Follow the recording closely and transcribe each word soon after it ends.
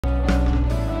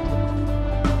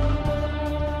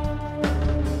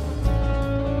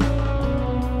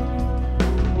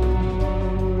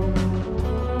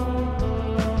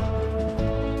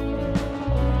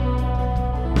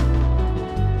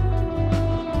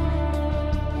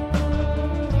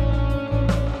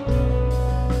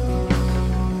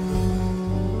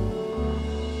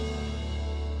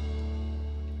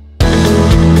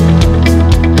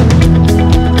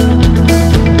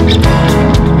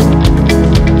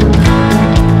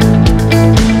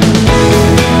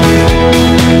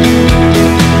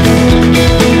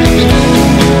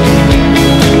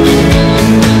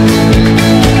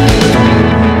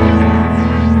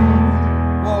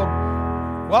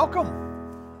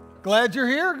Glad you're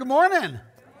here. Good morning.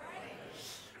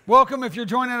 Welcome if you're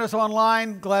joining us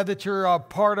online. Glad that you're a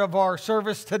part of our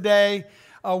service today.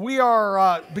 We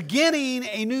are beginning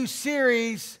a new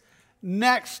series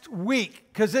next week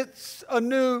because it's a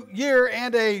new year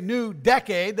and a new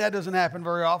decade. That doesn't happen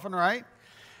very often, right?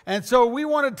 And so we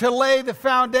wanted to lay the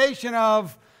foundation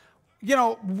of,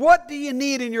 what do you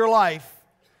need in your life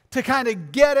to kind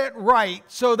of get it right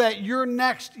so that your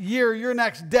next year, your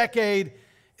next decade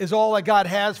is all that God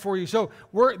has for you. So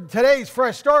today's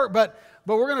fresh start, but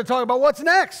we're going to talk about what's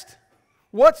next.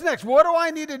 What's next? What do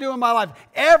I need to do in my life?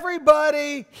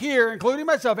 Everybody here, including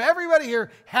myself, everybody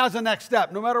here has a next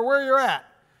step, no matter where you're at.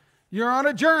 You're on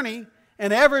a journey,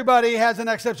 and everybody has a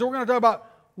next step. So we're going to talk about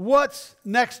what's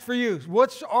next for you.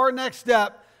 What's our next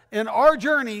step in our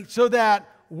journey so that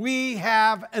we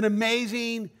have an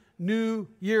amazing new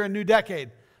year and new decade.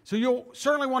 So you'll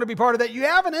certainly want to be part of that. You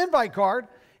have an invite card.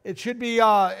 It should be,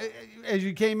 as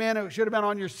you came in, it should have been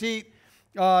on your seat.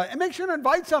 And make sure to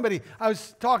invite somebody. I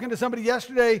was talking to somebody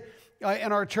yesterday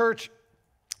in our church.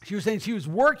 She was saying she was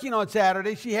working on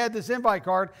Saturday. She had this invite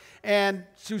card, and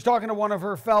she was talking to one of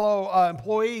her fellow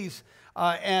employees,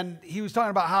 and he was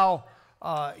talking about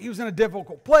how he was in a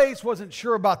difficult place, wasn't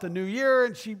sure about the new year,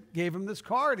 and she gave him this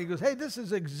card. He goes, hey, this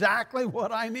is exactly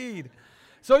what I need.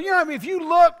 So, if you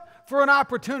look for an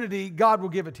opportunity, God will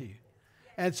give it to you.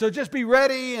 And so just be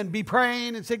ready and be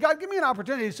praying and say, God, give me an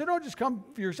opportunity. So don't just come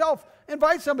for yourself.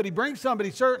 Invite somebody. Bring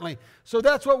somebody, certainly. So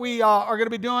that's what we are going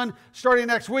to be doing starting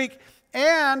next week.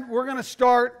 And we're going to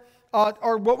start,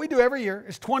 or what we do every year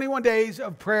is 21 days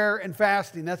of prayer and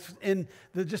fasting. That's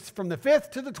just from the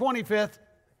 5th to the 25th.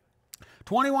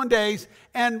 21 days.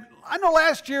 And I know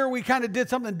last year we kind of did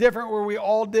something different where we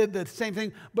all did the same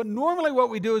thing. But normally what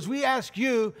we do is we ask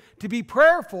you to be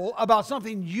prayerful about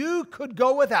something you could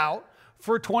go without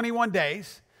for 21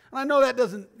 days. And I know that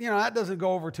doesn't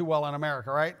go over too well in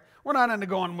America, right? We're not into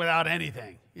going without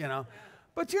anything,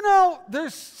 But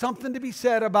there's something to be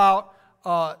said about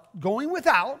going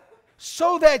without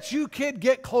so that you could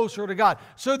get closer to God.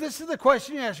 So this is the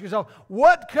question you ask yourself.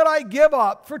 What could I give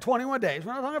up for 21 days?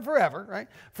 We're not talking forever, right?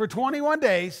 For 21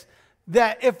 days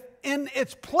that if in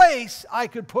its place I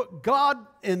could put God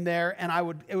in there and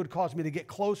it would cause me to get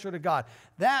closer to God.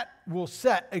 That will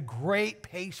set a great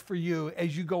pace for you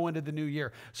as you go into the new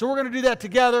year. So we're going to do that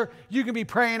together. You can be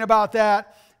praying about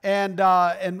that, and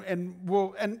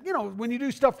when you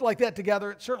do stuff like that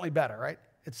together, it's certainly better, right?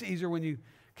 It's easier when you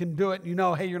can do it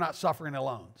and hey, you're not suffering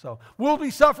alone. So we'll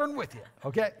be suffering with you,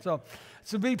 okay? So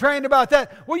be praying about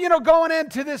that. Well, going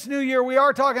into this new year, we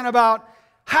are talking about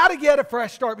how to get a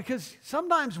fresh start, because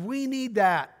sometimes we need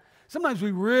that. Sometimes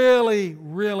we really,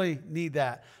 really need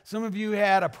that. Some of you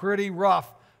had a pretty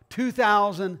rough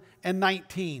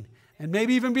 2019, and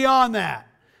maybe even beyond that.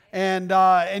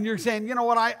 And you're saying, you know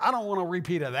what, I don't want a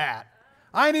repeat of that.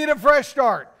 I need a fresh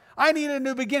start. I need a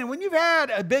new beginning. When you've had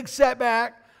a big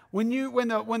setback, when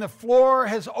the floor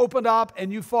has opened up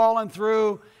and you've fallen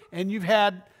through, and you've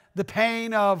had the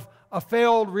pain of a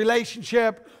failed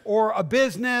relationship or a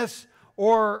business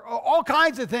or all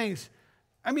kinds of things.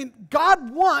 I mean,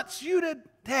 God wants you to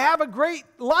have a great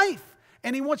life,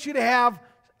 and He wants you to have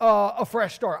a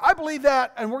fresh start. I believe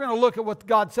that, and we're going to look at what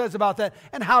God says about that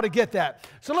and how to get that.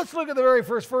 So let's look at the very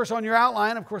first verse on your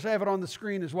outline. Of course, I have it on the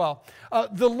screen as well.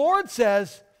 The Lord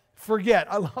says, forget.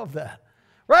 I love that.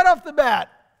 Right off the bat,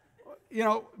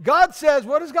 God says,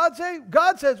 what does God say?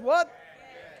 God says what?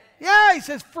 Yeah, He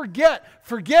says, forget.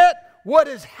 Forget what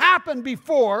has happened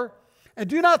before, and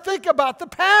do not think about the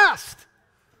past.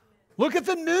 Look at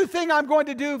the new thing I'm going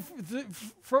to do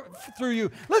through you.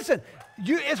 Listen,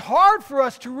 it's hard for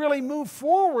us to really move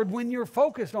forward when you're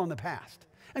focused on the past.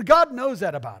 And God knows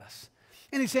that about us.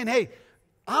 And He's saying, hey,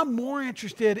 I'm more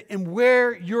interested in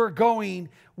where you're going.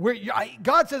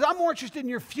 God says, I'm more interested in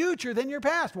your future than your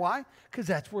past. Why? Because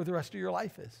that's where the rest of your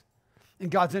life is.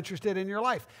 And God's interested in your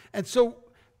life. And so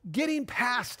getting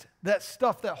past that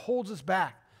stuff that holds us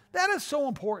back, that is so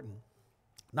important.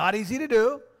 Not easy to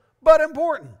do, but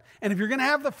important. And if you're going to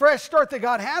have the fresh start that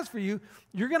God has for you,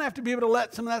 you're going to have to be able to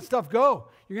let some of that stuff go.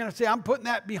 You're going to say, I'm putting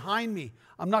that behind me.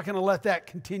 I'm not going to let that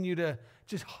continue to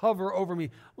just hover over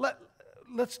me.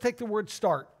 Let's take the word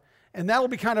start. And that'll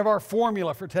be kind of our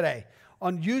formula for today.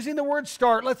 On using the word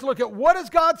start, let's look at what does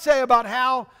God say about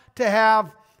how to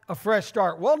have a fresh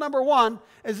start. Well, number one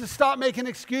is to stop making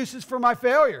excuses for my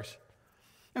failures.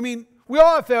 I mean, we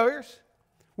all have failures.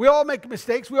 We all make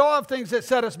mistakes. We all have things that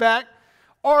set us back.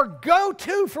 Our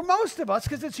go-to for most of us,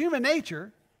 because it's human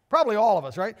nature, probably all of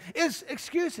us, right, is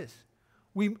excuses.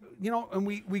 We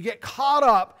get caught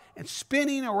up in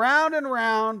spinning around and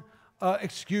around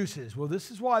excuses. Well,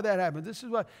 this is why that happened. This is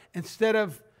why. Instead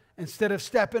of instead of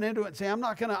stepping into it and saying, I'm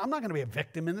not gonna be a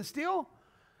victim in this deal.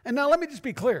 And now let me just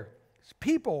be clear.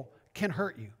 People can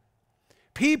hurt you.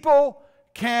 People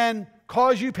can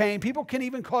cause you pain. People can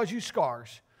even cause you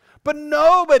scars. But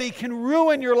nobody can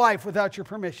ruin your life without your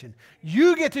permission.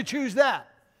 You get to choose that.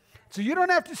 So you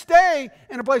don't have to stay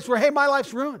in a place where, hey, my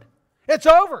life's ruined. It's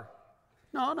over.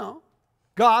 No.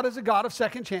 God is a God of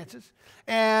second chances.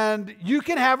 And you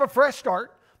can have a fresh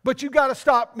start, but you've got to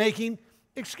stop making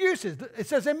excuses. It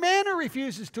says a man who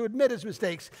refuses to admit his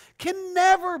mistakes can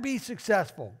never be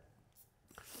successful.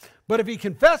 But if he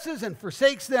confesses and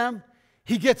forsakes them,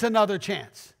 he gets another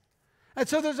chance. And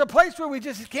so there's a place where we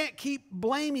just can't keep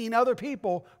blaming other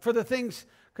people for the things,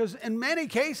 because in many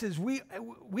cases, we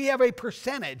have a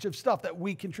percentage of stuff that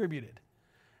we contributed.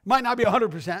 It might not be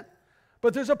 100%,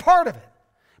 but there's a part of it.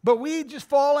 But we just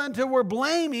fall into,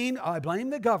 I blame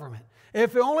the government.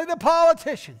 If only the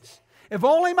politicians, if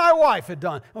only my wife had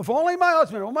done, if only my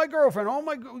husband, or my girlfriend,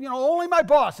 only my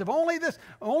boss, if only this,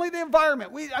 only the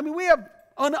environment. We have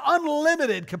an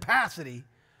unlimited capacity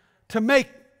to make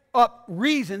up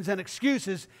reasons and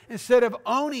excuses instead of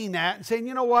owning that and saying,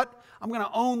 you know what, I'm going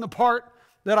to own the part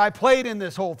that I played in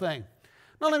this whole thing.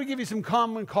 Now let me give you some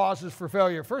common causes for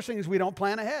failure. First thing is we don't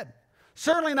plan ahead.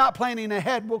 Certainly not planning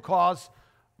ahead will cause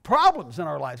problems in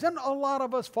our lives. And a lot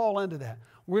of us fall into that.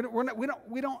 We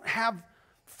don't have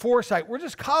foresight. We're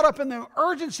just caught up in the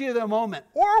urgency of the moment,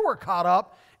 or we're caught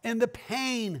up in the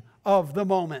pain of the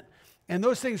moment. And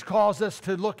those things cause us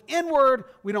to look inward.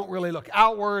 We don't really look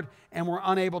outward, and we're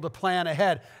unable to plan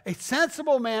ahead. A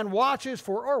sensible man watches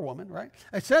for, or woman, right?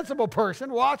 A sensible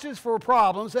person watches for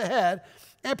problems ahead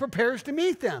and prepares to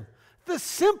meet them. The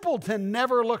simpleton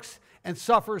never looks and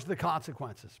suffers the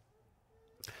consequences.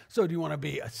 So do you want to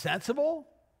be a sensible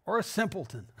or a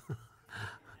simpleton?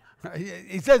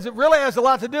 He says it really has a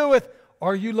lot to do with,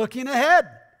 are you looking ahead?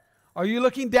 Are you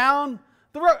looking down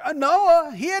the road?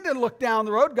 Noah, he had to look down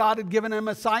the road. God had given him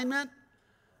an assignment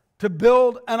to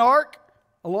build an ark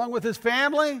along with his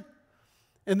family.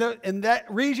 In that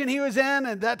region he was in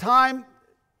at that time,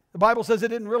 the Bible says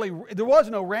there was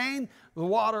no rain.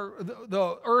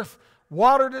 The earth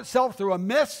watered itself through a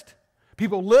mist.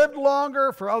 People lived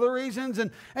longer for other reasons.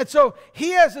 And so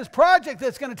he has this project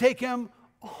that's going to take him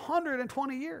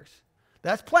 120 years.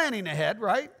 That's planning ahead,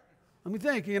 right? Let me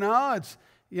think, he'd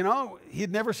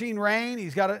never seen rain.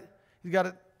 He's got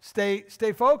to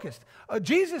stay focused.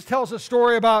 Jesus tells a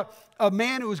story about a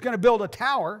man who was going to build a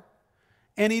tower,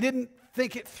 and he didn't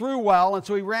think it through well, and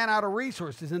so he ran out of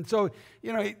resources. And so,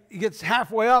 he gets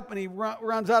halfway up and he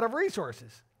runs out of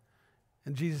resources.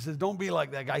 And Jesus says, don't be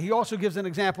like that guy. He also gives an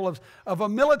example of a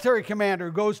military commander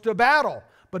who goes to battle,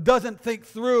 but doesn't think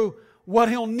through what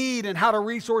he'll need and how to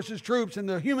resource his troops and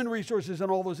the human resources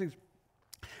and all those things.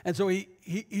 And so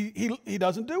he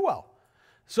doesn't do well.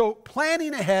 So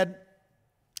planning ahead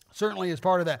certainly is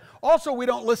part of that. Also, we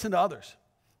don't listen to others.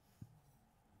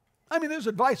 There's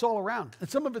advice all around, and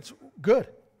some of it's good.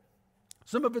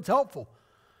 Some of it's helpful.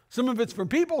 Some of it's from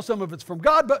people, some of it's from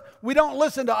God, but we don't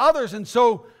listen to others, and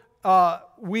so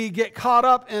we get caught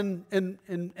up and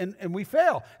we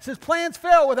fail. It says plans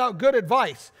fail without good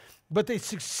advice, but they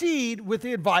succeed with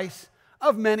the advice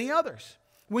of many others.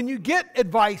 When you get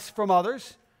advice from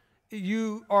others,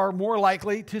 you are more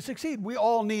likely to succeed. We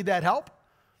all need that help.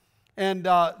 And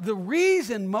the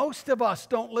reason most of us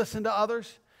don't listen to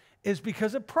others is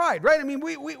because of pride, right?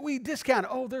 We discount it.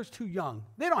 Oh, they're too young.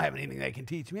 They don't have anything they can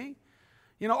teach me.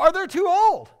 Or they're too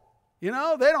old. They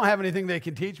don't have anything they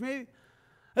can teach me.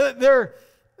 They're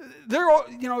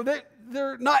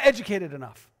not educated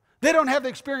enough. They don't have the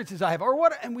experiences I have, or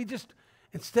what? And we just,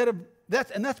 instead of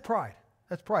that, and that's pride.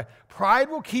 That's pride. Pride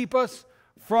will keep us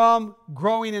from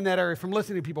growing in that area, from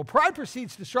listening to people. Pride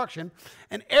precedes destruction.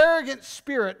 An arrogant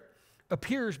spirit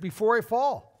appears before a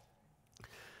fall.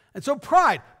 And so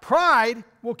pride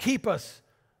will keep us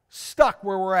stuck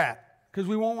where we're at because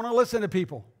we won't want to listen to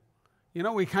people.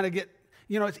 We kind of get,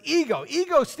 it's ego.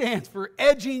 Ego stands for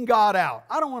edging God out.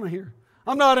 I don't want to hear.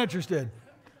 I'm not interested.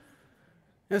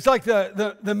 It's like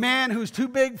the man who's too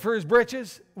big for his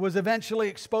britches was eventually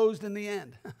exposed in the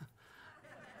end.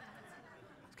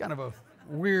 It's kind of a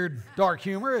weird, dark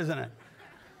humor, isn't it?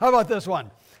 How about this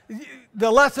one? The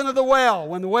lesson of the whale.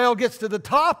 When the whale gets to the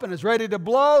top and is ready to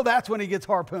blow, that's when he gets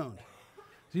harpooned.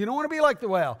 So you don't want to be like the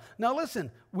whale. Now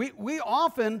listen, we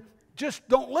often just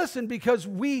don't listen because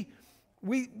we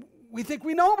think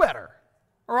we know better.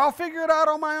 Or I'll figure it out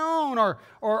on my own.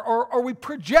 Or we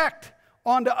project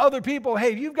onto other people,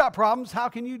 hey, you've got problems. How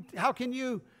can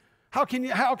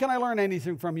I learn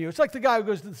anything from you? It's like the guy who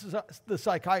goes to the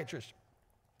psychiatrist.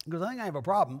 He goes, I think I have a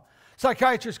problem.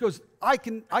 Psychiatrist goes, I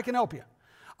can help you.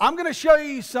 I'm going to show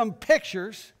you some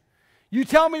pictures. You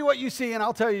tell me what you see, and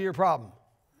I'll tell you your problem.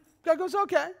 The guy goes,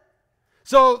 okay.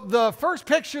 So the first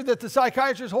picture that the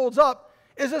psychiatrist holds up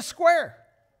is a square.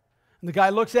 And the guy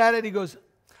looks at it. He goes,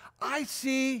 I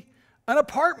see an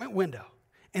apartment window.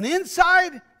 And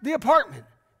inside the apartment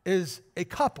is a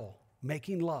couple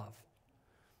making love.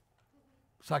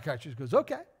 Psychiatrist goes,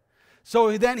 okay.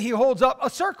 So then he holds up a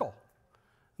circle.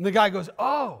 And the guy goes,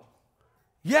 oh,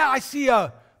 yeah, I see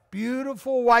a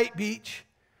beautiful white beach.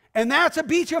 And that's a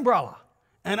beach umbrella.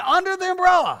 And under the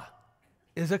umbrella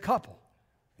is a couple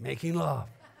making love.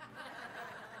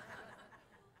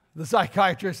 The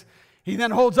psychiatrist, he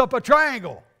then holds up a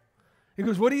triangle. He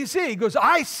goes, what do you see? He goes,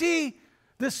 I see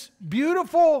this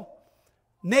beautiful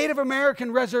Native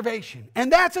American reservation.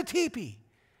 And that's a teepee.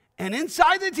 And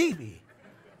inside the teepee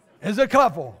is a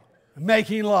couple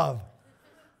making love.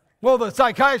 Well, the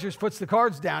psychiatrist puts the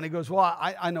cards down. He goes, well,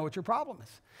 I know what your problem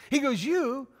is. He goes,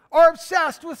 you are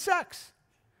obsessed with sex.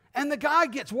 And the guy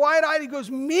gets wide-eyed. He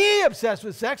goes, me obsessed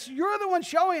with sex? You're the one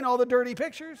showing all the dirty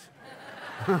pictures.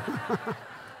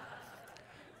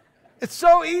 It's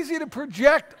so easy to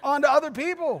project onto other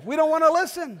people. We don't want to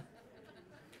listen.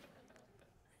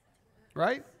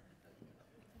 Right?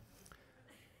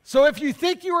 So if you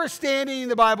think you are standing,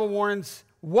 the Bible warns,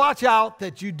 watch out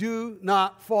that you do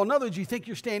not fall. In other words, you think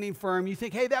you're standing firm. You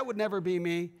think, hey, that would never be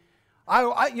me.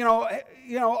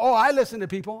 I listen to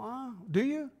people. Do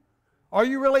you? Are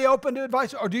you really open to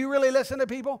advice? Or do you really listen to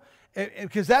people?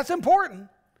 Because that's important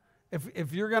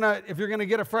if you're gonna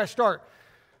get a fresh start.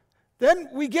 Then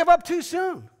we give up too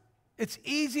soon. It's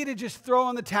easy to just throw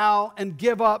in the towel and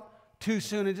give up too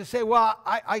soon and just say, well,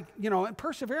 and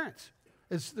perseverance.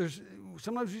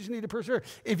 Sometimes you just need to persevere.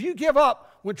 If you give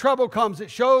up when trouble comes,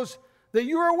 it shows that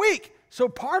you are weak. So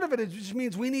part of it just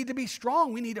means we need to be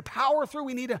strong. We need to power through.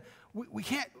 We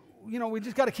can't, we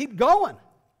just got to keep going.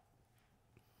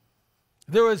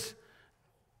 There was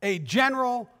a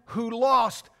general who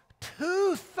lost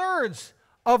 2/3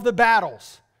 of the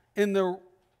battles in the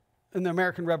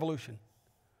American Revolution.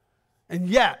 And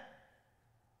that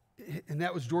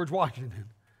was George Washington.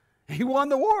 He won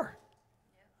the war.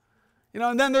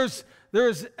 And then there's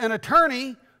an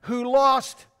attorney who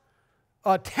lost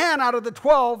 10 out of the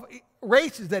 12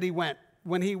 races that he went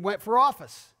when he went for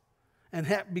office, and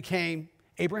became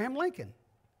Abraham Lincoln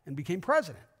and became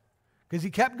president because he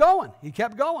kept going. He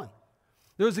kept going.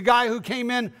 There was a guy who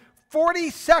came in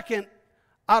 42nd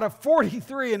out of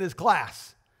 43 in his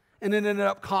class and then ended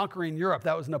up conquering Europe.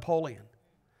 That was Napoleon.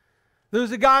 There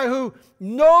was a guy who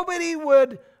nobody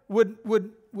would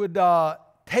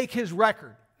take his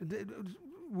record,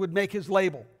 would make his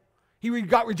label. He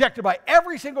got rejected by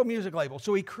every single music label,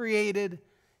 so he created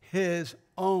his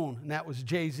own, and that was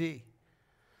Jay-Z.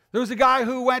 There was a guy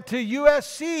who went to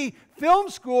USC film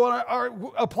school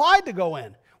or applied to go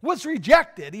in, was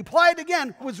rejected. He applied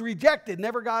again, was rejected,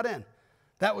 never got in.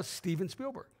 That was Steven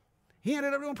Spielberg. He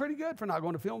ended up doing pretty good for not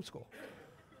going to film school.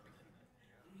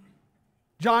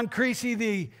 John Creasy,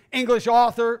 the English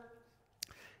author,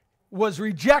 was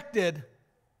rejected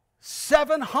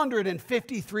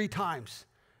 753 times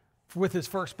with his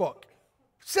first book.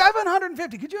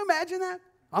 750. Could you imagine that?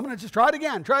 I'm going to just try it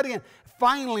again.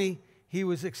 Finally, he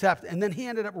was accepted. And then he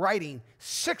ended up writing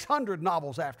 600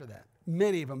 novels after that.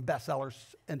 Many of them bestsellers,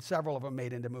 and several of them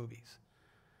made into movies.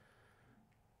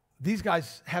 These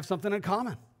guys have something in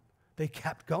common. They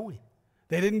kept going.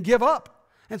 They didn't give up.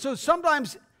 And so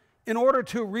sometimes in order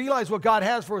to realize what God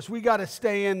has for us, we got to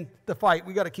stay in the fight.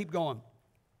 We got to keep going.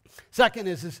 Second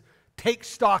is take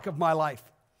stock of my life.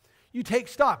 You take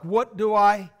stock. What do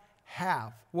I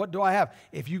have? What do I have?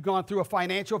 If you've gone through a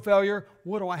financial failure,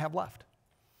 what do I have left?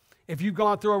 If you've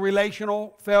gone through a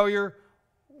relational failure,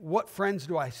 what friends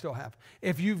do I still have?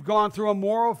 If you've gone through a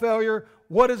moral failure,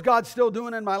 what is God still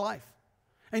doing in my life?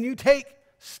 And you take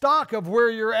stock of where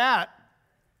you're at.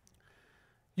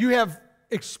 You have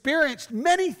experienced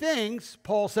many things,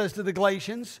 Paul says to the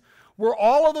Galatians. Were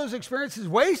all of those experiences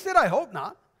wasted? I hope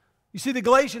not. You see, the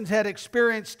Galatians had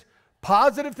experienced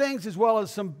positive things as well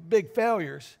as some big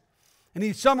failures. And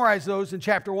he summarized those in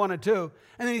chapter 1 and 2.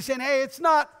 And then he's saying, hey, it's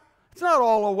not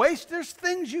all a waste. There's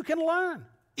things you can learn,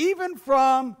 even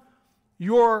from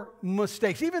your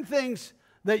mistakes, even things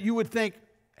that you would think,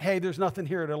 hey, there's nothing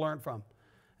here to learn from.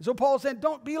 And so Paul said,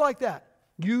 don't be like that.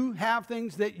 You have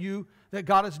things that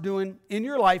God is doing in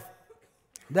your life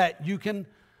that you can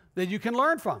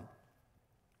learn from.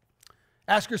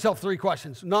 Ask yourself 3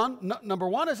 questions. Number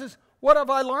 1 is what have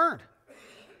I learned?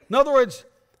 In other words,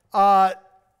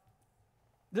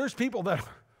 there's people that are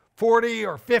 40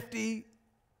 or 50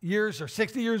 years or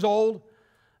 60 years old.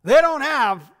 They don't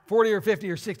have 40 or 50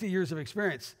 or 60 years of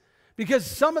experience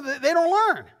because they don't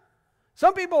learn.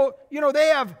 Some people,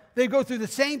 they go through the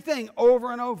same thing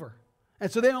over and over.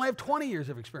 And so they only have 20 years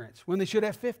of experience when they should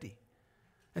have 50.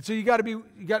 And so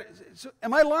so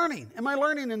am I learning? Am I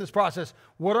learning in this process?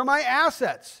 What are my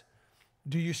assets?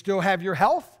 Do you still have your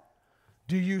health?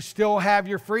 Do you still have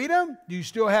your freedom? Do you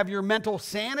still have your mental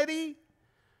sanity?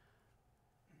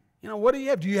 What do you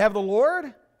have? Do you have the Lord?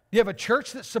 Do you have a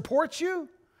church that supports you?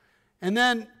 And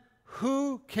then,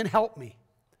 who can help me?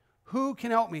 Who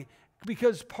can help me?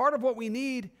 Because part of what we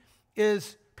need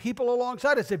is people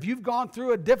alongside us. If you've gone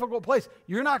through a difficult place,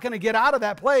 you're not going to get out of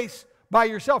that place by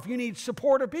yourself. You need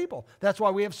supportive people. That's why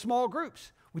we have small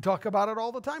groups. We talk about it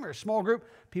all the time. Our small group,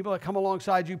 people that come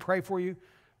alongside you, pray for you,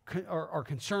 are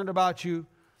concerned about you,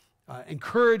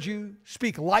 encourage you,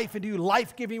 speak life into you,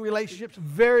 life-giving relationships.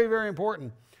 Very, very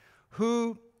important.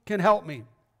 Who can help me?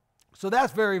 So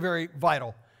that's very, very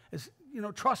vital. Is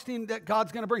trusting that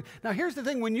God's going to bring. Now, here's the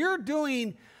thing: when you're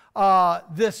doing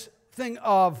this thing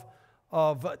of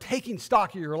taking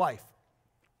stock of your life,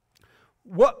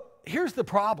 here's the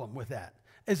problem with that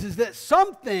is that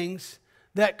some things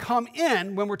that come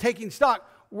in when we're taking stock,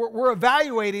 we're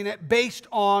evaluating it based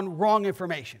on wrong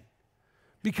information,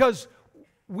 because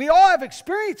we all have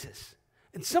experiences,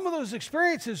 and some of those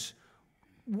experiences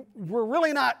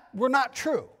were not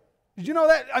true. Did you know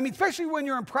that? I mean, especially when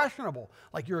you're impressionable,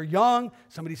 like you're young,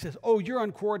 somebody says, oh, you're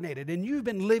uncoordinated, and you've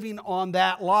been living on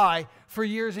that lie for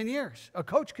years and years. A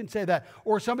coach can say that.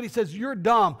 Or somebody says, you're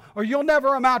dumb, or you'll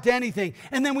never amount to anything.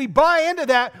 And then we buy into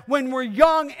that when we're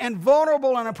young and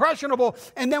vulnerable and impressionable,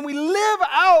 and then we live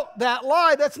out that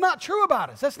lie that's not true about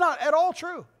us. That's not at all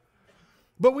true.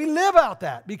 But we live out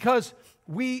that because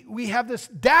we have this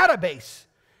database,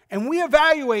 and we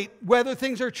evaluate whether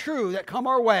things are true that come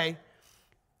our way,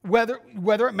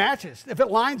 whether it matches, if it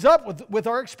lines up with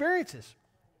our experiences.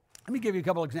 Let me give you a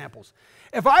couple examples.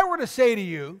 If I were to say to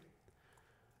you,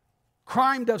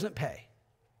 crime doesn't pay.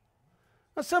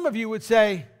 Now, some of you would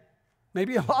say,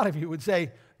 maybe a lot of you would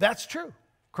say, that's true.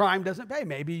 Crime doesn't pay.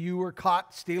 Maybe you were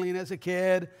caught stealing as a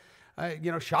kid,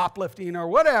 shoplifting or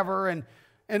whatever, and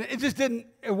it just didn't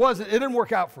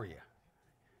work out for you.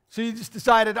 So you just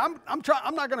decided, I'm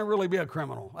not going to really be a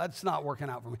criminal. That's not working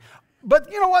out for me.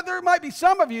 But you know what? There might be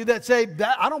some of you that say,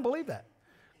 that I don't believe that.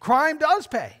 Crime does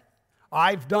pay.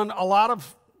 I've done a lot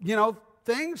of,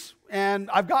 things, and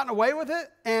I've gotten away with it,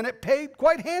 and it paid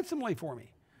quite handsomely for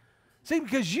me. See,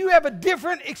 because you have a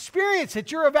different experience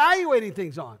that you're evaluating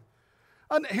things on.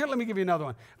 Here, let me give you another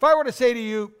one. If I were to say to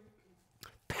you,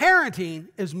 parenting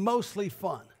is mostly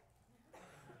fun.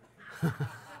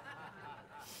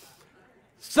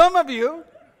 Some of you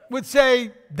would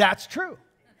say, that's true.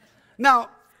 Now,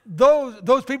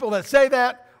 those people that say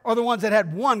that are the ones that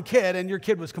had one kid and your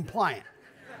kid was compliant.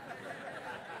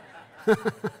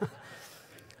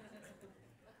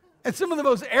 And some of the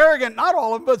most arrogant, not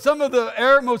all of them, but some of the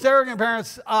most arrogant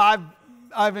parents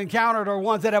I've encountered are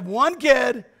ones that have one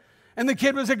kid and the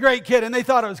kid was a great kid and they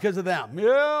thought it was because of them.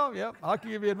 Yeah, I'll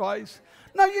give you advice.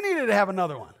 No, you needed to have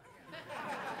another one.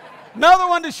 Another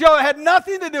one to show it had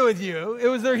nothing to do with you. It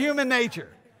was their human nature.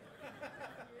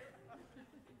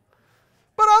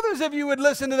 But others of you would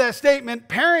listen to that statement,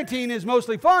 parenting is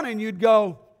mostly fun, and you'd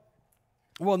go,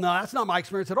 well, no, that's not my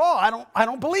experience at all. I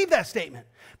don't believe that statement.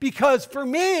 Because for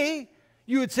me,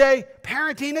 you would say,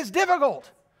 parenting is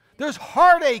difficult. There's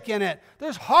heartache in it.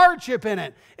 There's hardship in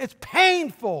it. It's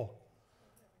painful.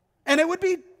 And that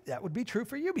would be true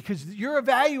for you because you're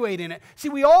evaluating it. See,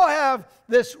 we all have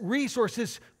this resource,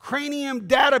 this cranium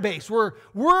database where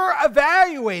we're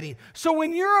evaluating. So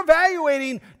when you're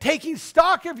evaluating, taking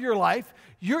stock of your life,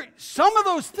 some of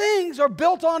those things are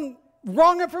built on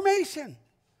wrong information.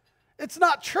 It's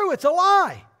not true. It's a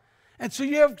lie. And so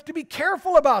you have to be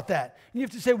careful about that. And you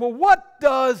have to say, well, what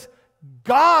does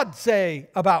God say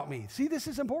about me? See, this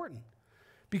is important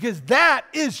because that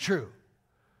is true.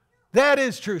 That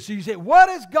is true. So you say, what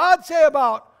does God say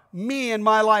about me and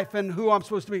my life and who I'm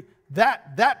supposed to be?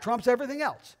 That trumps everything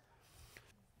else.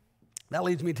 That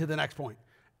leads me to the next point.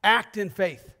 Act in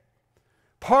faith.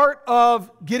 Part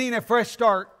of getting a fresh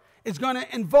start is going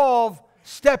to involve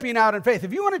stepping out in faith.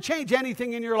 If you want to change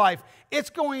anything in your life, it's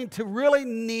going to really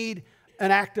need an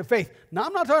act of faith. Now,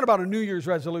 I'm not talking about a New Year's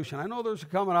resolution. I know those are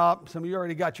coming up. Some of you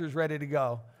already got yours ready to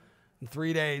go. In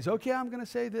 3 days, okay, I'm going to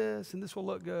say this, and this will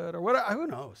look good, or whatever. Who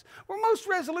knows? Well, most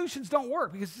resolutions don't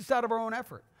work because it's out of our own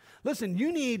effort. Listen,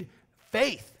 you need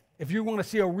faith if you want to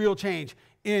see a real change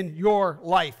in your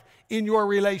life, in your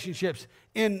relationships,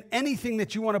 in anything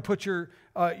that you want to put your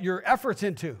efforts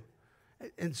into.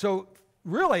 And so,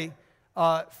 really,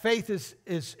 faith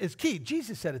is key.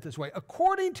 Jesus said it this way: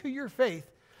 according to your faith,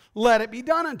 let it be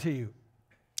done unto you.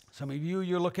 Some of you,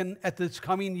 you're looking at this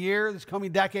coming year, this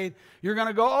coming decade, you're going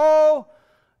to go, oh,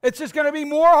 it's just going to be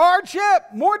more hardship,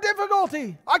 more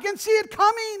difficulty. I can see it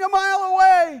coming a mile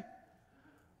away.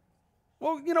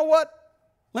 Well, you know what?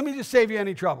 Let me just save you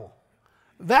any trouble.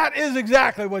 That is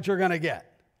exactly what you're going to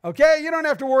get. Okay? You don't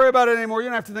have to worry about it anymore. You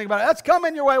don't have to think about it. That's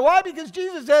coming your way. Why? Because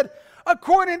Jesus said,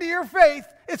 according to your faith,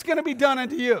 it's going to be done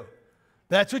unto you.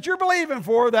 That's what you're believing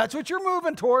for. That's what you're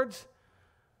moving towards.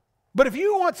 But if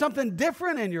you want something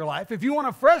different in your life, if you want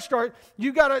a fresh start,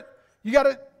 you gotta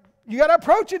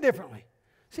approach it differently.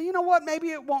 Say, you know what?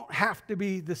 Maybe it won't have to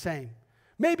be the same.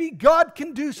 Maybe God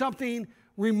can do something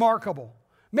remarkable.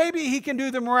 Maybe he can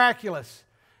do the miraculous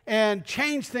and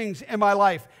change things in my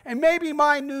life. And maybe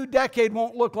my new decade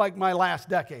won't look like my last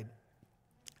decade.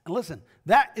 And listen,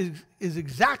 that is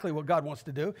exactly what God wants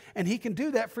to do, and he can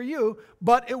do that for you,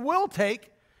 but it will take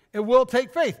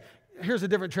faith. Here's a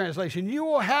different translation. You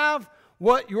will have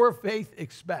what your faith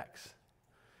expects.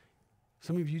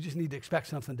 Some of you just need to expect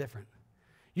something different.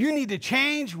 You need to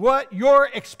change what you're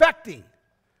expecting.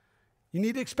 You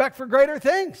need to expect for greater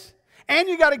things. And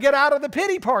you got to get out of the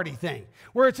pity party thing,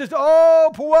 where it's just,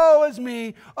 oh, woe is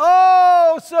me.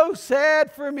 Oh, so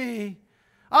sad for me.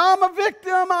 I'm a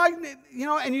victim.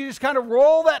 And you just kind of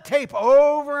roll that tape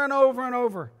over and over and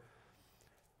over.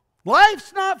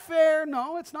 Life's not fair.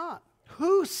 No, it's not.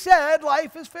 Who said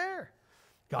life is fair?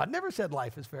 God never said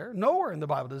life is fair. Nowhere in the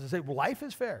Bible does it say, well, life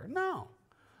is fair. No.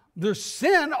 There's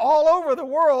sin all over the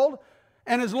world,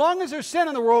 and as long as there's sin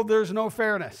in the world, there's no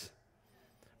fairness.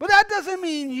 But that doesn't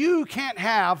mean you can't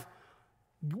have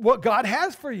what God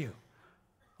has for you.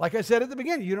 Like I said at the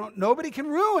beginning, nobody can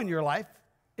ruin your life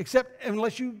except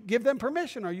unless you give them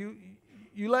permission or you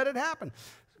let it happen.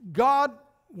 God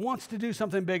wants to do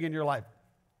something big in your life.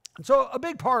 And so a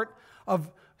big part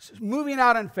of moving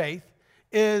out in faith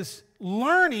is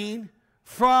learning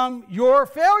from your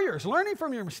failures, learning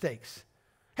from your mistakes.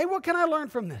 Hey, what can I learn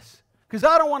from this? Because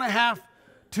I don't want to have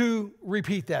to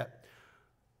repeat that.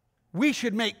 We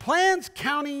should make plans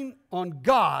counting on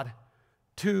God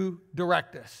to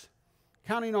direct us.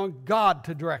 Counting on God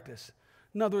to direct us.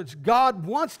 In other words, God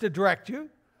wants to direct you,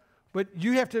 but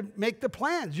you have to make the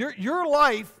plans. Your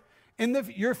life,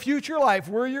 your future life,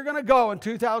 where you're going to go in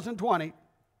 2020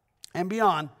 and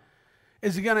beyond,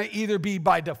 is going to either be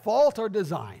by default or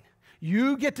design.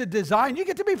 You get to design, you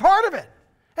get to be part of it.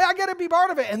 Hey, I get to be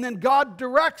part of it. And then God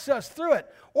directs us through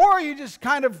it. Or you just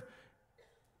kind of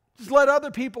let other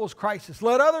people's crisis,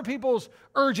 let other people's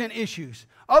urgent issues,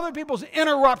 other people's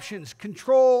interruptions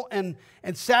control and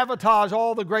sabotage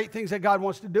all the great things that God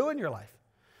wants to do in your life.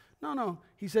 No.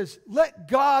 He says, let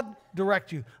God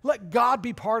direct you. Let God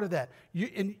be part of that.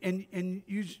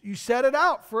 You set it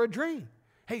out for a dream.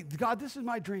 Hey, God, this is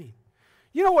my dream.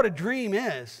 You know what a dream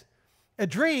is? A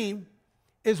dream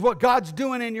is what God's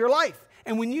doing in your life.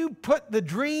 And when you put the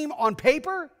dream on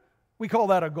paper, we call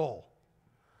that a goal.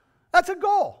 That's a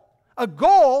goal. A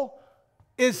goal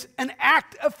is an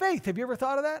act of faith. Have you ever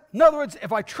thought of that? In other words,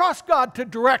 if I trust God to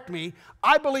direct me,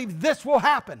 I believe this will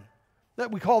happen.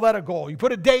 We call that a goal. You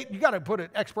put a date, you got to put an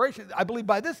expiration. I believe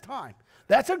by this time.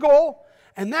 That's a goal,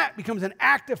 and that becomes an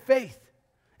act of faith.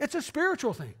 It's a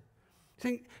spiritual thing.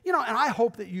 And I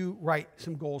hope that you write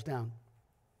some goals down.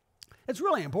 It's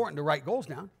really important to write goals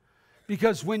down,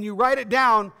 because when you write it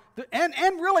down, and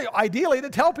really ideally to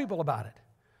tell people about it.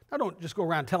 Now don't just go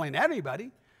around telling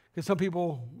everybody, because some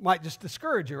people might just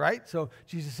discourage you, right? So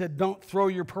Jesus said, don't throw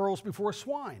your pearls before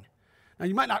swine. Now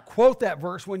you might not quote that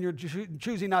verse when you're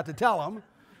choosing not to tell them.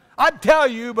 I'd tell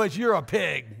you, but you're a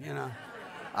pig,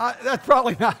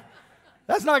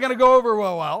 that's not going to go over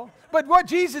well. But what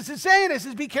Jesus is saying is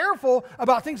be careful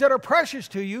about things that are precious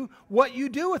to you, what you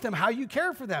do with them, how you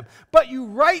care for them. But you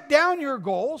write down your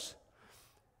goals.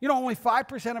 Only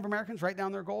 5% of Americans write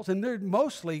down their goals, and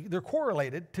they're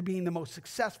correlated to being the most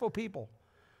successful people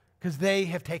because they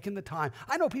have taken the time.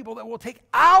 I know people that will take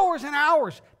hours and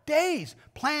hours, days,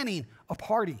 planning a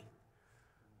party,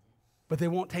 but they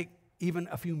won't take even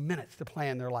a few minutes to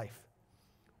plan their life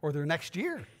or their next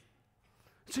year.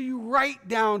 So you write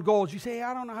down goals. You say, hey,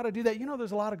 I don't know how to do that.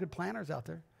 There's a lot of good planners out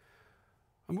there.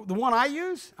 The one I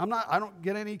use, I don't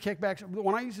get any kickbacks. The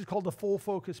one I use is called the Full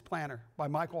Focus Planner by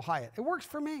Michael Hyatt. It works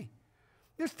for me.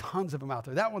 There's tons of them out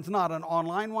there. That one's not an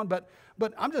online one, but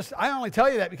I only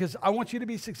tell you that because I want you to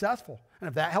be successful. And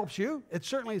if that helps you, it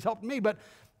certainly has helped me, but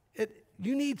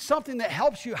you need something that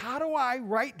helps you. How do I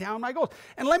write down my goals?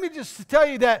 And let me just tell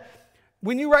you that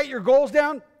when you write your goals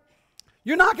down,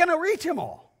 you're not going to reach them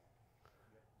all.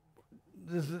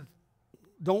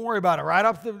 Don't worry about it. Right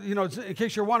up in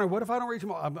case you're wondering, what if I don't reach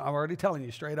them all? I'm already telling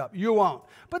you straight up, you won't.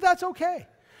 But that's okay,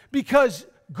 because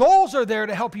goals are there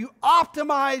to help you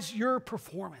optimize your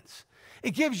performance.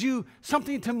 It gives you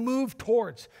something to move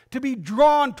towards, to be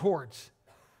drawn towards,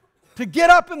 to get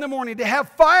up in the morning, to have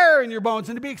fire in your bones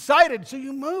and to be excited. So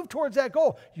you move towards that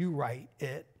goal. You write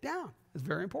it down. It's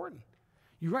very important.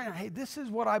 You write, hey, this is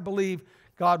what I believe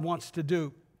God wants to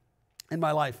do in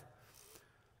my life.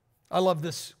 I love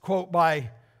this quote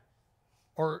by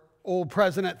our old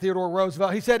president, Theodore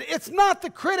Roosevelt. He said, it's not the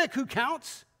critic who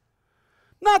counts,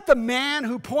 not the man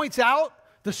who points out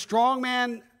the strong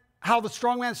man, how the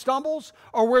strong man stumbles,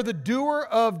 or where the doer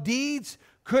of deeds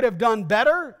could have done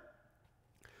better.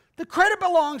 The credit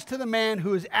belongs to the man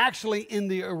who is actually in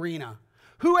the arena,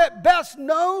 who at best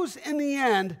knows in the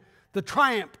end the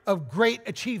triumph of great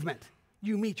achievement.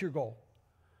 You meet your goal.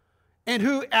 And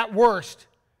who at worst,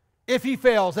 if he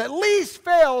fails, at least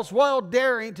fails while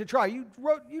daring to try. You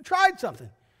tried something.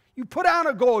 You put out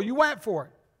a goal. You went for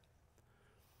it.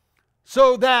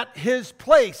 So that his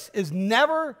place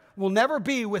will never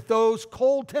be with those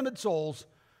cold, timid souls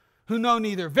who know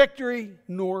neither victory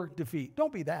nor defeat.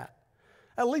 Don't be that.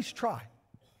 At least try.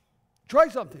 Try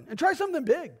something. And try something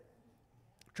big.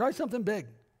 Try something big.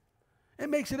 It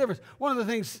makes a difference. One of the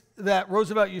things that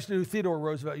Roosevelt used to do, Theodore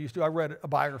Roosevelt used to, I read a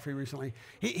biography recently.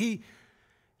 He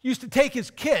used to take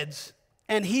his kids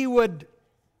and he would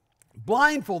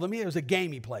blindfold them. It was a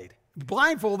game he played.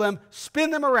 Blindfold them,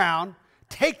 spin them around,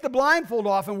 take the blindfold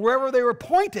off, and wherever they were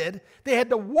pointed, they had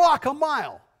to walk a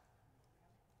mile,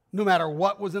 no matter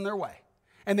what was in their way.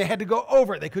 And they had to go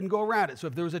over it. They couldn't go around it. So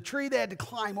if there was a tree, they had to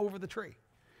climb over the tree.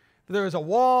 If there was a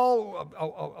wall,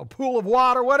 a pool of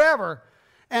water, whatever.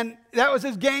 And that was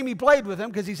his game he played with them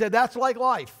because he said, that's like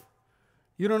life.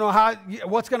 You don't know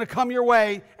what's going to come your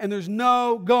way, and there's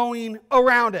no going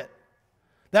around it.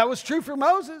 That was true for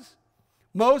Moses.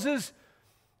 Moses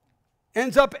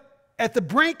ends up at the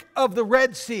brink of the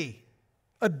Red Sea,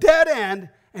 a dead end,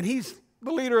 and he's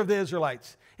the leader of the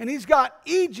Israelites. And he's got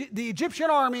the Egyptian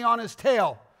army on his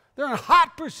tail. They're in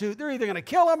hot pursuit. They're either going to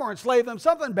kill him or enslave them,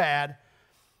 something bad.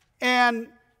 And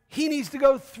he needs to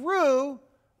go through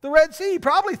the Red Sea. He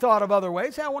probably thought of other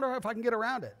ways. Hey, I wonder if I can get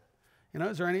around it.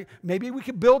 Is there any, maybe we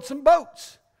could build some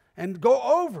boats and go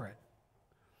over it.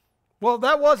 Well,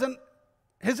 that wasn't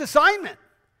his assignment.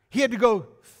 He had to go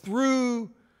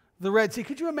through the Red Sea.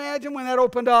 Could you imagine when that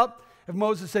opened up if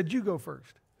Moses said, you go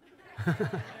first?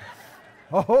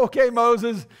 Oh, okay,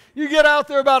 Moses, you get out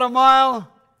there about a mile.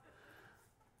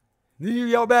 Then you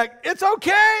yell back, it's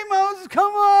okay, Moses,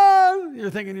 come on. You're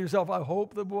thinking to yourself, I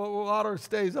hope the water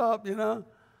stays up,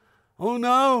 Oh,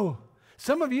 no.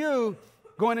 Some of you,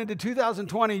 going into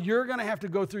 2020, you're going to have to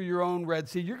go through your own Red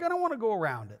Sea. You're going to want to go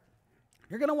around it.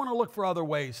 You're going to want to look for other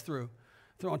ways through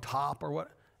on top or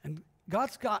what. And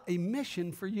God's got a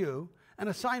mission for you, an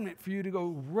assignment for you to go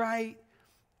right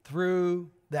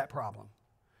through that problem.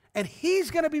 And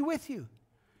he's going to be with you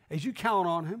as you count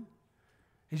on him.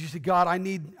 As you say, God, I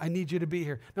need you to be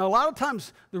here. Now, a lot of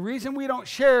times, the reason we don't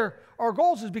share our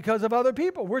goals is because of other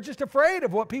people. We're just afraid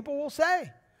of what people will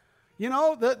say.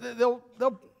 They'll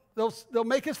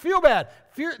make us feel bad.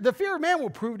 The fear of man will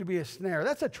prove to be a snare.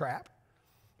 That's a trap.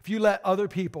 If you let other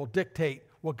people dictate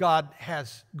what God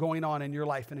has going on in your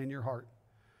life and in your heart.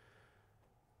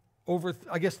 Over,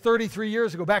 33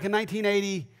 years ago, back in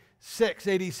 1986,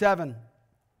 87,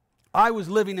 I was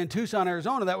living in Tucson,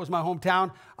 Arizona. That was my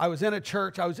hometown. I was in a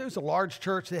church. It was a large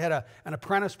church. They had an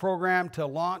apprentice program to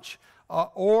launch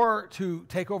or to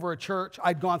take over a church.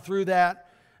 I'd gone through that.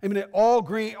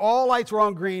 All lights were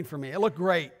on green for me. It looked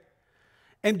great.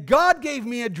 And God gave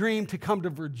me a dream to come to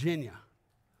Virginia,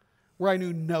 where I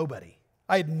knew nobody.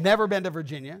 I had never been to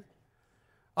Virginia.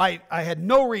 I had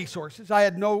no resources. I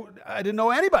didn't know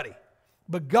anybody.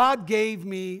 But God gave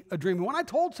me a dream. And when I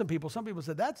told some people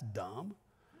said, that's dumb.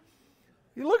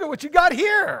 You look at what you got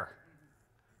here.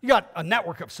 You got a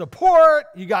network of support.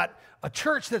 You got a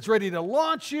church that's ready to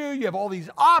launch you. You have all these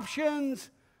options.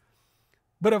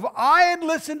 But if I had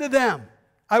listened to them,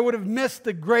 I would have missed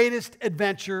the greatest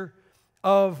adventure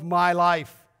of my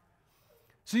life.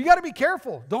 So you got to be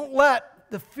careful. Don't let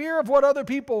the fear of what other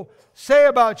people say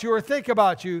about you or think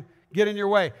about you get in your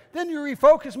way. Then you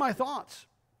refocus my thoughts.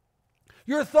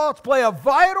 Your thoughts play a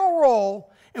vital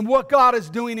role in what God is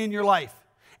doing in your life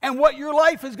and what your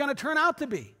life is going to turn out to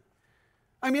be.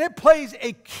 It plays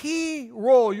a key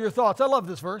role, your thoughts. I love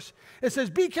this verse. It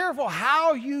says, be careful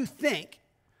how you think.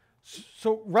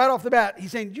 So right off the bat,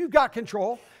 he's saying, you've got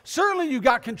control. Certainly you've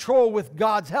got control with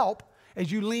God's help.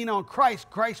 As you lean on Christ,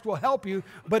 Christ will help you.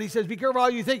 But he says, be careful how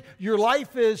you think. Your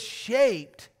life is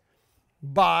shaped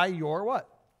by your what?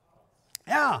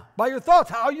 Yeah, by your thoughts.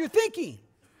 How you're thinking.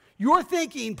 Your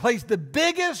thinking plays the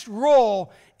biggest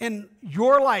role in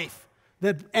your life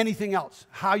than anything else,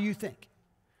 how you think.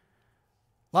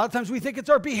 A lot of times we think it's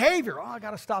our behavior. Oh, I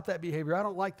got to stop that behavior. I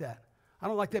don't like that. I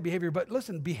don't like that behavior. But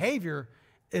listen, behavior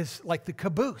is like the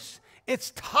caboose.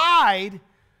 It's tied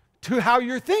to how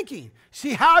you're thinking.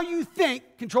 See, how you think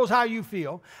controls how you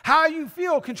feel. How you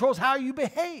feel controls how you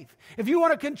behave. If you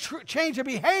want to change a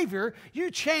behavior, you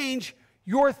change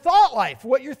your thought life,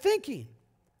 what you're thinking.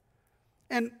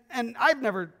 And I've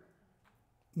never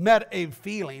met a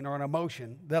feeling or an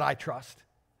emotion that I trust.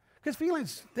 Because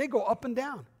feelings, they go up and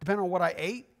down, depending on what I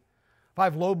ate. If I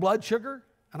have low blood sugar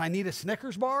and I need a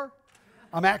Snickers bar,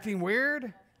 I'm acting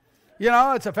weird.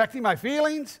 It's affecting my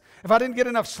feelings. If I didn't get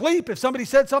enough sleep, if somebody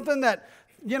said something that,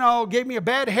 gave me a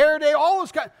bad hair day, all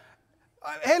those kind.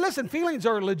 Hey, listen, feelings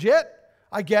are legit.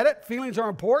 I get it. Feelings are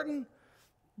important.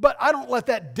 But I don't let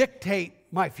that dictate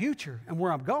my future and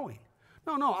where I'm going.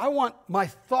 No, I want my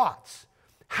thoughts,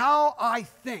 how I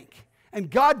think. And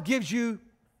God gives you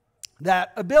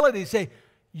that ability to say,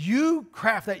 you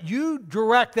craft that, you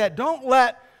direct that.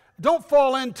 Don't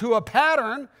fall into a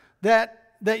pattern that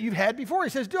you've had before. He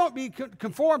says, don't be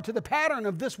conformed to the pattern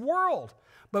of this world,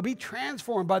 but be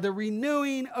transformed by the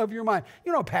renewing of your mind.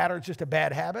 A pattern's just a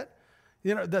bad habit.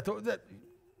 That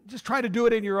just try to do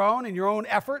it in your own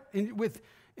effort,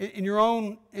 in your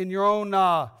own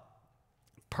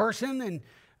person, and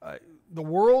the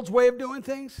world's way of doing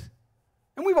things.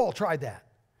 And we've all tried that.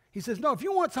 He says, no, if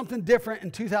you want something different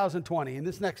in 2020, in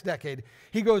this next decade,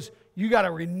 he goes, you got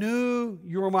to renew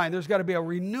your mind. There's got to be a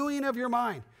renewing of your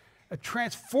mind, a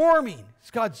transforming.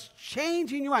 God's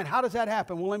changing your mind. How does that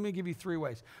happen? Well, let me give you 3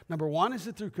 ways. Number 1 is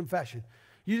through confession.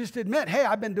 You just admit, hey,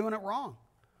 I've been doing it wrong.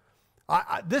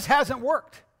 This hasn't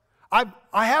worked. I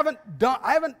haven't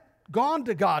gone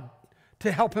to God to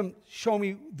help him show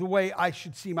me the way I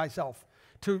should see myself,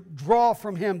 to draw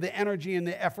from him the energy and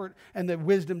the effort and the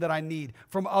wisdom that I need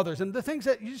from others. And the things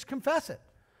that you just confess it.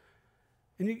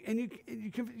 And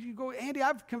you go, Andy,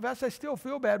 I've confessed, I still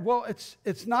feel bad. Well,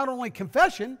 it's not only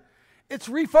confession, it's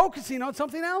refocusing on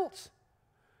something else.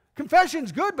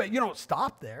 Confession's good, but you don't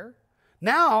stop there.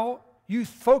 Now you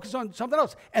focus on something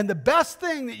else. And the best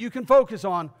thing that you can focus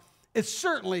on is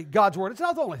certainly God's word. It's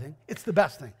not the only thing. It's the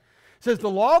best thing. It says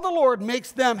the law of the Lord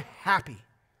makes them happy.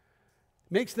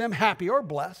 Makes them happy or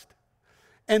blessed.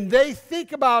 And they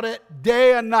think about it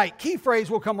day and night. Key phrase,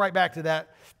 we'll come right back to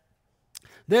that.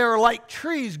 They are like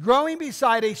trees growing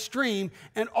beside a stream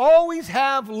and always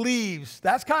have leaves.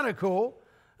 That's kind of cool.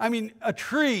 I mean, a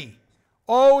tree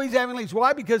always having leaves.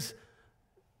 Why? Because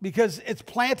it's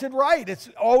planted right. It's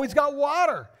always got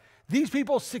water. These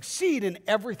people succeed in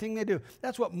everything they do.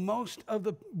 That's what most of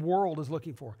the world is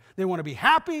looking for. They want to be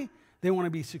happy. They want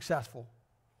to be successful.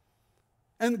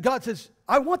 And God says,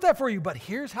 I want that for you, but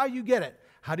here's how you get it.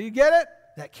 How do you get it?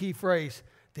 That key phrase.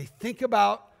 They think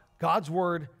about God's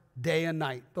word day and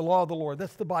night. The law of the Lord.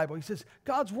 That's the Bible. He says,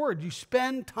 God's word. You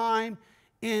spend time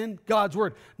in God's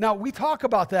word. Now, we talk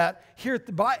about that here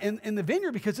at in the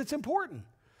Vineyard because it's important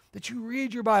that you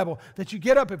read your Bible, that you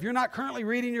get up. If you're not currently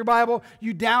reading your Bible,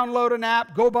 you download an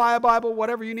app, go buy a Bible,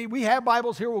 whatever you need. We have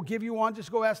Bibles here. We'll give you one.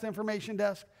 Just go ask the information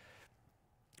desk.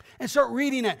 And start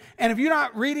reading it. And if you're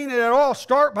not reading it at all,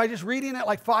 start by just reading it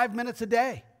like 5 minutes a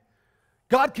day.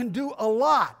 God can do a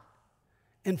lot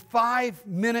in 5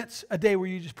 minutes a day where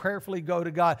you just prayerfully go to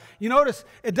God. You notice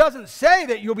it doesn't say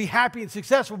that you'll be happy and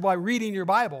successful by reading your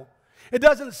Bible. It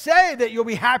doesn't say that you'll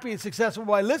be happy and successful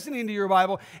by listening to your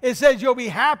Bible. It says you'll be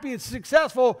happy and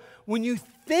successful when you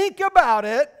think about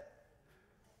it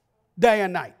day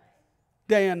and night.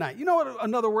 Day and night. You know what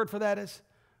another word for that is?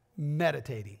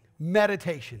 Meditating.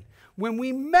 Meditation. When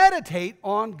we meditate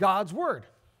on God's word.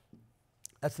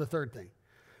 That's the third thing.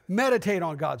 Meditate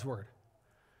on God's word.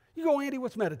 You go, Andy,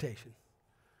 what's meditation?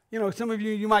 Some of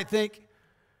you might think,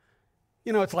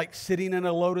 it's like sitting in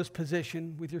a lotus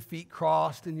position with your feet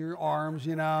crossed and your arms,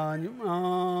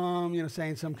 and you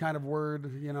saying some kind of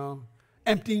word,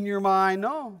 emptying your mind.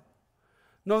 No.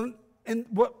 And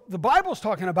what the Bible's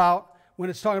talking about when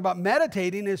it's talking about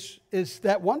meditating is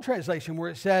that one translation where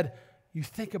it said, you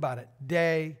think about it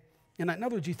day and night. In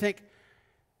other words, you think,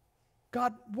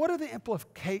 God, what are the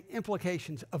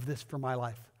implications of this for my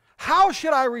life? How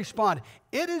should I respond?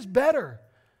 It is better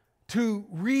to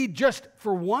read just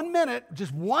for 1 minute,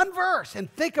 just one verse, and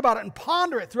think about it and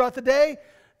ponder it throughout the day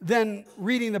than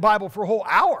reading the Bible for a whole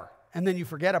hour and then you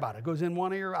forget about it. It goes in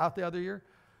one ear, out the other ear.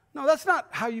 No, that's not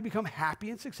how you become happy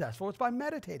and successful. It's by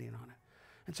meditating on it.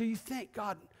 And so you think,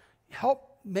 God,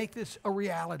 help make this a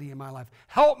reality in my life.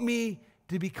 Help me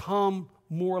to become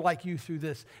more like you through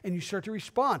this. And you start to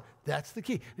respond. That's the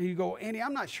key. And you go, Andy,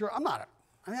 I'm not sure.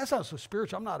 That sounds so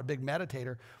spiritual. I'm not a big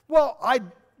meditator. Well, I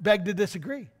beg to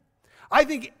disagree. I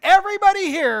think everybody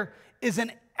here is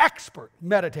an expert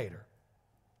meditator.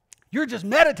 You're just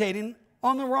meditating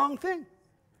on the wrong thing.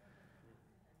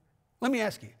 Let me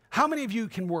ask you, how many of you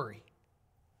can worry?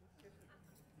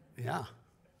 Yeah,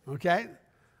 okay.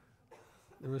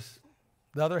 There was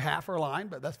the other half are lying,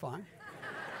 but that's fine.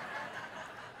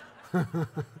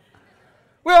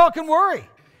 We all can worry.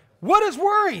 What is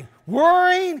worrying?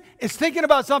 Worrying is thinking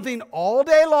about something all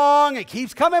day long. It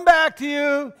keeps coming back to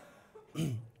you.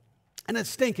 And it's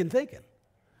stinking thinking.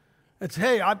 It's,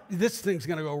 hey, this thing's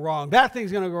going to go wrong. That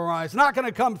thing's going to go wrong. It's not going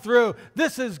to come through.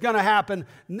 This is going to happen.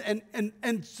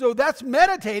 And so that's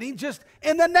meditating just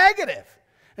in the negative.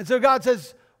 And so God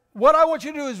says, what I want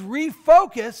you to do is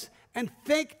refocus and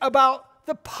think about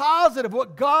the positive,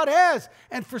 what God has.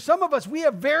 And for some of us, we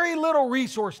have very little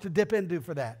resource to dip into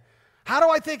for that. How do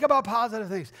I think about positive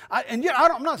things? I'm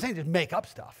not saying just make up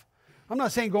stuff. I'm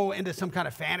not saying go into some kind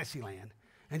of fantasy land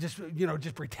and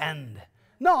just pretend.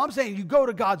 No, I'm saying you go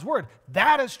to God's word.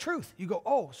 That is truth. You go,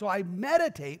 oh, so I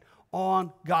meditate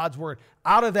on God's word.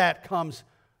 Out of that comes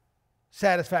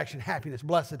satisfaction, happiness,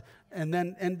 blessed, and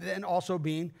then also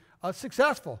being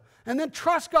successful. And then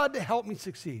trust God to help me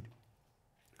succeed.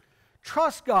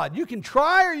 Trust God. You can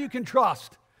try or you can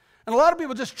trust. And a lot of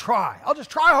people just try. I'll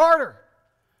just try harder.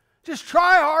 Just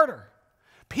try harder.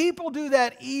 People do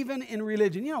that even in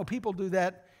religion. You know, people do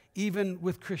that even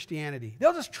with Christianity.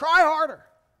 They'll just try harder.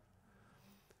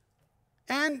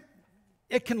 And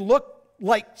it can look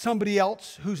like somebody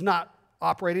else who's not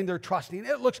operating, they're trusting.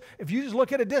 If you just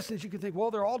look at a distance, you can think,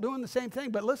 well, they're all doing the same thing.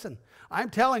 But listen,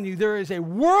 I'm telling you, there is a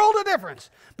world of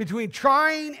difference between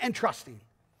trying and trusting.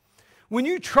 When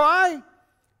you try,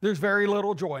 there's very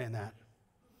little joy in that.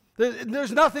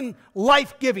 There's nothing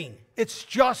life-giving. It's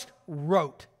just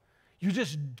rote. You're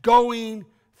just going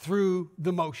through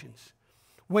the motions.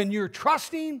 When you're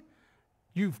trusting,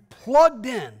 you've plugged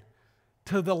in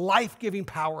to the life-giving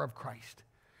power of Christ.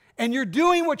 And you're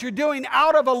doing what you're doing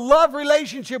out of a love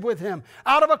relationship with Him,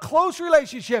 out of a close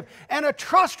relationship and a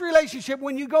trust relationship.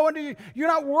 When you go into, you're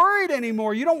not worried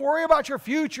anymore. You don't worry about your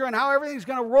future and how everything's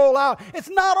going to roll out. It's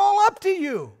not all up to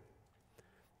you.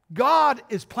 God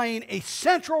is playing a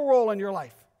central role in your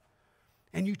life.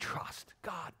 And you trust,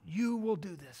 God, you will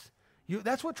do this.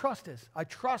 That's what trust is. I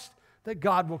trust that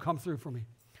God will come through for me.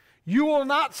 You will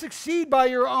not succeed by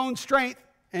your own strength,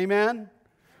 amen,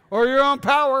 or your own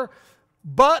power,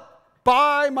 but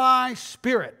by my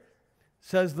Spirit,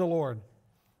 says the Lord.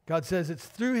 God says it's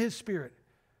through His Spirit,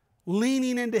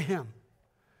 leaning into Him.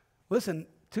 Listen,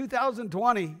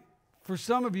 2020, for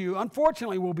some of you,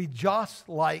 unfortunately, will be just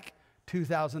like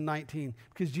 2019,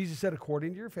 because Jesus said,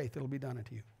 according to your faith, it'll be done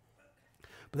unto you.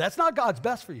 But that's not God's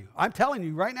best for you. I'm telling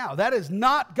you right now, that is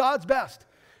not God's best.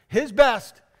 His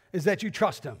best is that you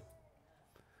trust Him.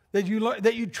 That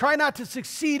you try not to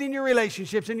succeed in your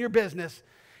relationships, in your business,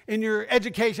 in your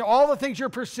education, all the things you're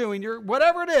pursuing,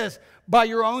 whatever it is, by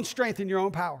your own strength and your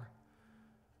own power.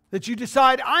 That you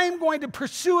decide, I'm going to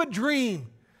pursue a dream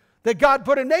that God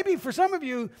put in. Maybe for some of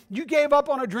you, you gave up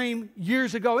on a dream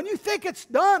years ago and you think it's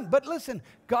done. But listen,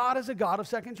 God is a God of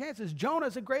second chances. Jonah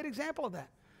is a great example of that.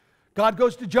 God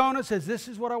goes to Jonah, says, this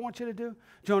is what I want you to do.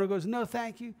 Jonah goes, no,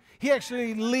 thank you. He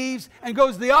actually leaves and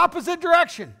goes the opposite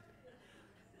direction.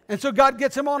 And so God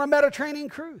gets him on a Mediterranean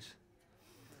cruise.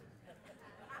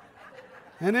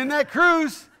 And in that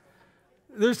cruise,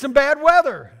 there's some bad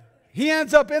weather. He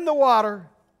ends up in the water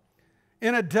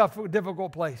in a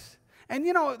difficult place. And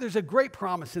you know, there's a great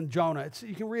promise in Jonah.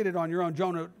 You can read it on your own.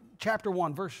 Jonah chapter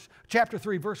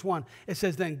 3, verse 1. It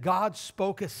says, then God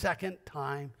spoke a second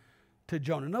time to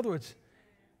Jonah. In other words,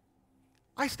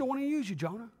 I still want to use you,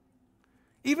 Jonah.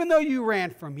 Even though you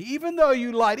ran from me, even though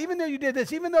you lied, even though you did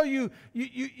this, even though you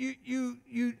didn't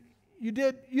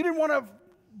want to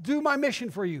do my mission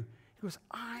for you. He goes,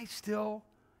 I still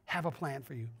have a plan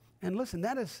for you. And listen,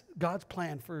 that is God's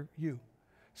plan for you.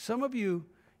 Some of you,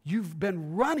 you've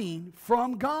been running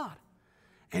from God.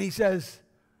 And He says,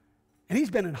 and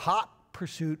He's been in hot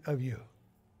pursuit of you.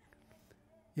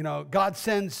 You know, God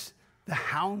sends the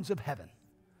hounds of heaven.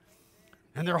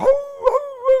 And they're,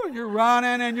 and you're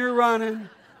running and you're running.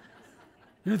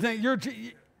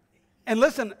 And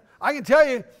listen, I can tell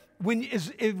you, when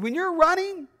you're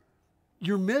running,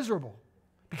 you're miserable.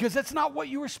 Because that's not what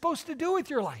you were supposed to do with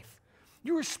your life.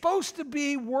 You were supposed to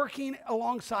be working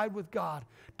alongside with God,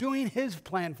 doing His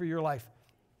plan for your life.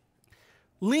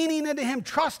 Leaning into Him,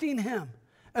 trusting Him,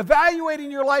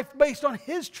 evaluating your life based on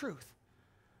His truth.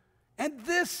 And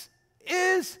this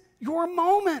is your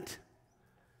moment.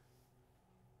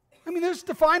 I mean, there's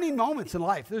defining moments in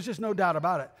life. There's just no doubt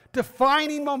about it.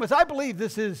 Defining moments. I believe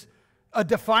this is a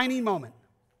defining moment.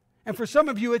 And for some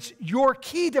of you, it's your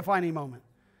key defining moment.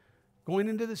 Going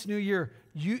into this new year,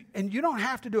 you don't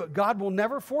have to do it. God will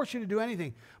never force you to do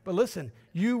anything. But listen,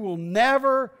 you will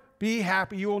never be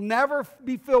happy. You will never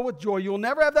be filled with joy. You will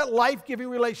never have that life-giving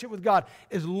relationship with God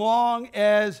as long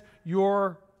as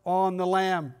you're on the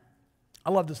lam. I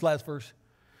love this last verse.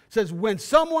 It says, when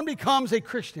someone becomes a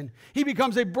Christian, he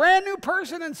becomes a brand new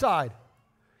person inside.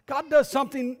 God does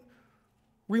something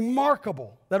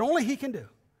remarkable that only he can do.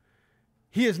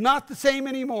 He is not the same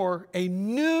anymore. A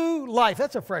new life,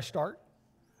 that's a fresh start.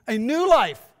 A new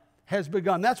life has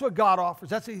begun. That's what God offers.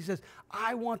 That's what he says,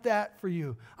 I want that for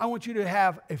you. I want you to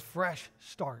have a fresh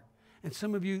start. And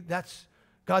some of you, that's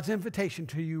God's invitation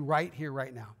to you right here,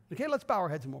 right now. Okay, let's bow our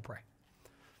heads and we'll pray.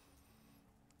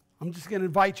 I'm just going to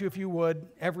invite you, if you would,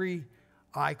 every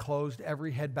eye closed,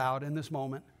 every head bowed in this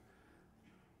moment.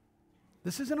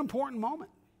 This is an important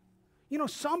moment. You know,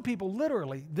 some people,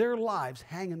 literally, their lives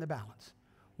hang in the balance.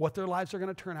 What their lives are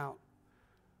going to turn out,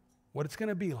 what it's going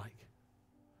to be like.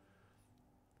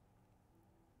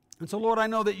 And so, Lord, I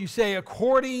know that you say,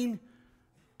 according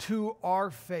to our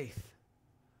faith,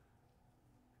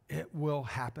 it will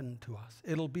happen to us.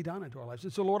 It'll be done into our lives.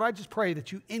 And so, Lord, I just pray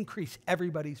that you increase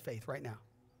everybody's faith right now.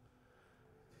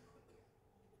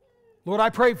 Lord,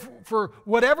 I pray for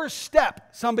whatever step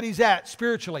somebody's at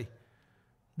spiritually,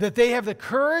 that they have the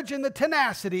courage and the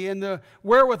tenacity and the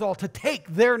wherewithal to take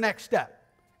their next step.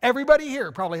 Everybody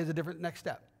here probably has a different next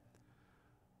step,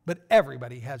 but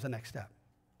everybody has a next step.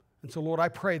 And so, Lord, I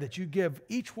pray that you give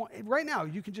each one, right now,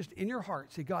 you can just in your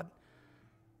heart say, God,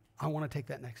 I want to take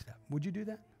that next step. Would you do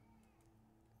that?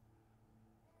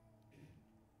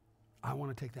 I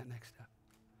want to take that next step.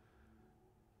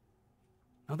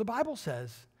 Now, the Bible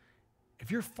says,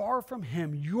 if you're far from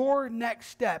him, your next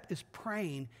step is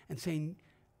praying and saying,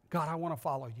 God, I want to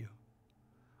follow you.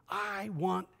 I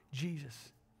want Jesus.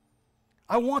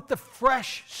 I want the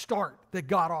fresh start that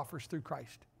God offers through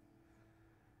Christ.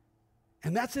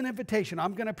 And that's an invitation.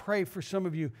 I'm going to pray for some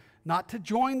of you not to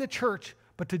join the church,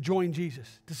 but to join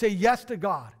Jesus, to say yes to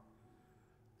God.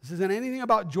 This isn't anything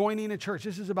about joining a church.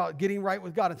 This is about getting right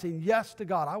with God and saying yes to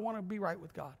God. I want to be right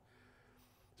with God.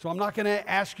 So I'm not going to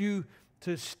ask you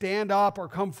to stand up or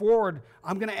come forward.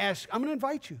 I'm going to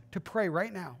invite you to pray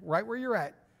right now, right where you're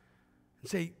at, and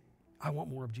say, I want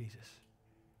more of Jesus.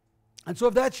 And so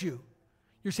if that's you,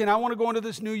 you're saying, I want to go into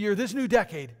this new year, this new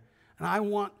decade, and I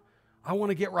want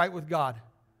to get right with God,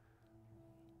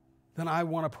 then I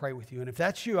want to pray with you. And if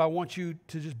that's you, I want you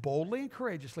to just boldly and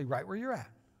courageously, right where you're at,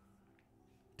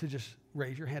 to just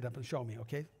raise your hand up and show me,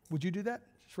 okay? Would you do that?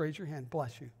 Just raise your hand.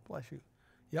 Bless you. Bless you.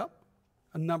 Yep.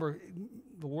 A number,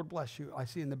 the Lord bless you. I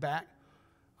see in the back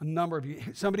a number of you.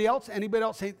 Somebody else? Anybody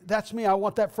else say, that's me. I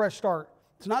want that fresh start.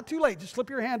 It's not too late. Just slip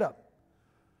your hand up.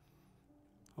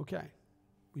 Okay.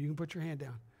 Well, you can put your hand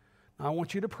down. Now, I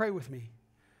want you to pray with me.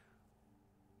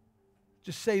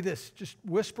 Just say this. Just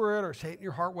whisper it or say it in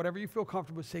your heart, whatever you feel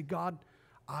comfortable with. Say, God,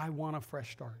 I want a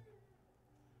fresh start.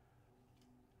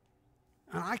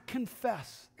 And I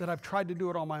confess that I've tried to do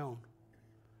it on my own.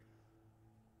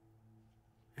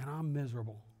 And I'm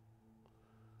miserable.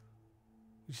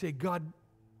 You say, God,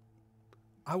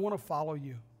 I want to follow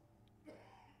you.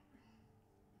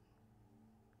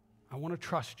 I want to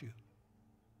trust you.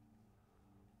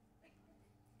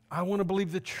 I want to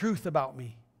believe the truth about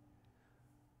me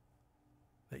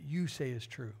that you say is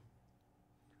true.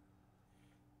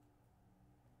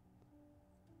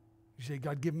 You say,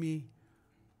 God, give me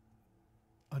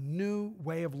a new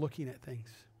way of looking at things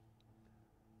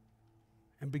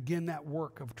and begin that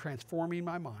work of transforming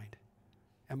my mind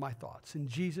and my thoughts. In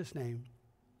Jesus' name,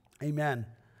 amen.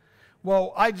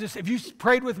 Well, if you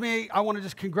prayed with me, I want to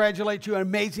just congratulate you. An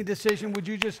amazing decision. Would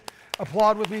you just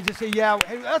applaud with me? Just say, yeah,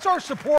 hey, that's our support.